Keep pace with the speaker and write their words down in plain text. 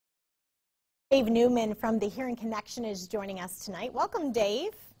Dave Newman from the Hearing Connection is joining us tonight. Welcome,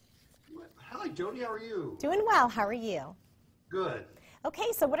 Dave. Hi, Jody. How are you? Doing well. How are you? Good.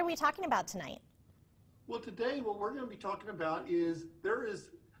 Okay, so what are we talking about tonight? Well, today what we're going to be talking about is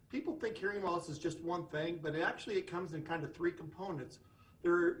people think hearing loss is just one thing, but it comes in kind of three components.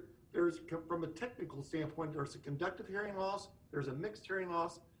 From a technical standpoint, there's a conductive hearing loss, there's a mixed hearing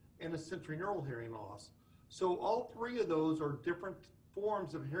loss, and a sensorineural hearing loss. So all three of those are different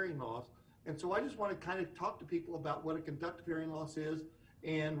forms of hearing loss. And so I just want to kind of talk to people about what a conductive hearing loss is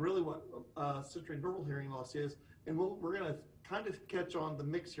and really what sensorineural hearing loss is. And we're going to kind of catch on the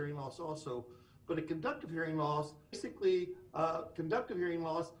mixed hearing loss also. But a conductive hearing loss, basically, conductive hearing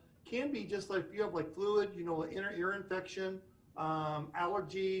loss can be just like if you have like fluid, inner ear infection,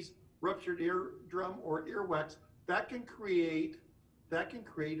 allergies, ruptured eardrum, or earwax. That can create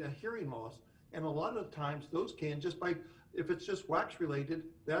a hearing loss. And a lot of times those can if it's just wax related,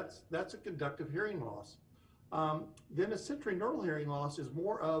 that's a conductive hearing loss. Then a sensorineural hearing loss is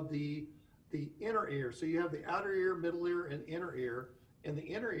more of the inner ear. So you have the outer ear, middle ear, and inner ear. And the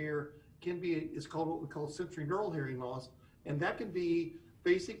inner ear is called what we call sensorineural hearing loss. And that can be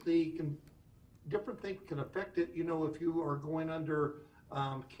basically different things can affect it. If you are going under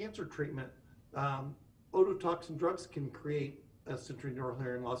cancer treatment, ototoxin drugs can create a sensorineural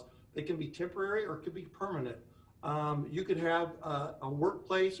hearing loss. They can be temporary or it could be permanent. You could have a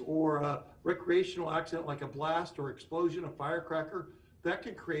workplace or a recreational accident like a blast or explosion, a firecracker, that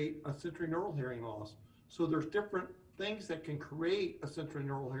can create a sensorineural hearing loss. So there's different things that can create a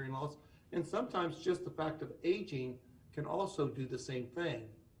sensorineural hearing loss, and sometimes just the fact of aging can also do the same thing.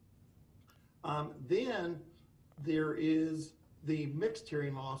 Then there is the mixed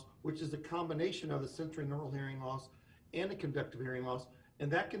hearing loss, which is a combination of a sensorineural hearing loss and a conductive hearing loss,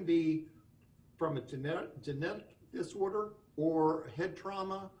 and that can be from a genetic disorder or head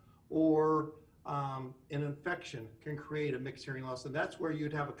trauma or an infection can create a mixed hearing loss, and that's where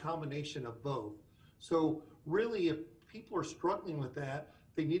you'd have a combination of both. So really, if people are struggling with that,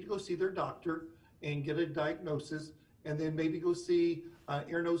 they need to go see their doctor and get a diagnosis, and then maybe go see an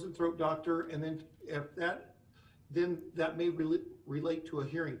ear, nose, and throat doctor, and then that may relate to a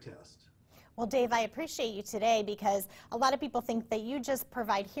hearing test. Well, Dave, I appreciate you today because a lot of people think that you just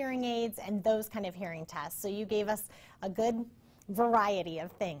provide hearing aids and those kind of hearing tests. So you gave us a good variety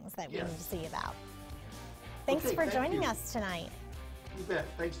of things that we need to see about. Thanks for joining us tonight. You bet.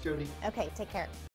 Thanks, Jody. Okay, take care.